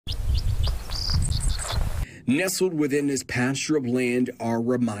Nestled within this pasture of land are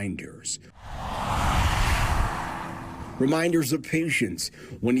reminders. Reminders of patience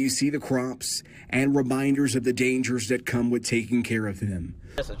when you see the crops, and reminders of the dangers that come with taking care of them.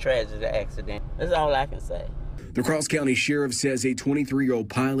 It's a tragic accident. That's all I can say. The Cross County Sheriff says a 23-year-old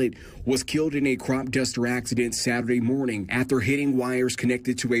pilot was killed in a crop duster accident Saturday morning after hitting wires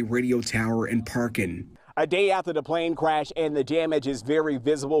connected to a radio tower in Parkin. A day after the plane crash, and the damage is very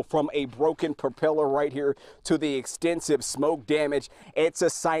visible from a broken propeller right here to the extensive smoke damage. It's a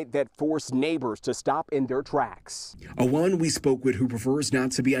sight that forced neighbors to stop in their tracks. A woman we spoke with who prefers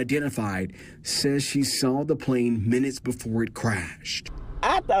not to be identified says she saw the plane minutes before it crashed.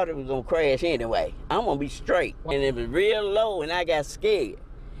 I thought it was going to crash anyway. I'm going to be straight. And it was real low, and I got scared.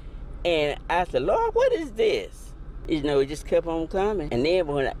 And I said, Lord, what is this? You know, it just kept on coming. And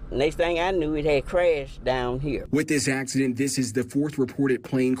then next thing I knew, it had crashed down here. With this accident, this is the fourth reported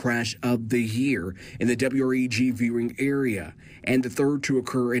plane crash of the year in the WREG viewing area, and the third to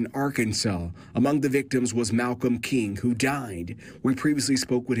occur in Arkansas. Among the victims was Malcolm King, who died. We previously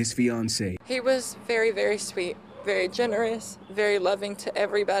spoke with his fiancée. He was very, very sweet, very generous, very loving to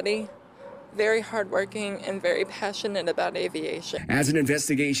everybody, very hardworking, and very passionate about aviation. As an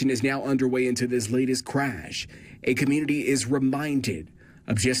investigation is now underway into this latest crash, a community is reminded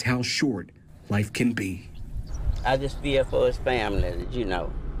of just how short life can be. I just feel for his family, you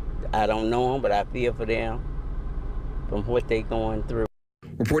know. I don't know them, but I feel for them from what they're going through.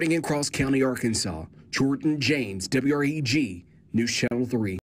 Reporting in Cross County, Arkansas, Jordan James, WREG, News Channel 3.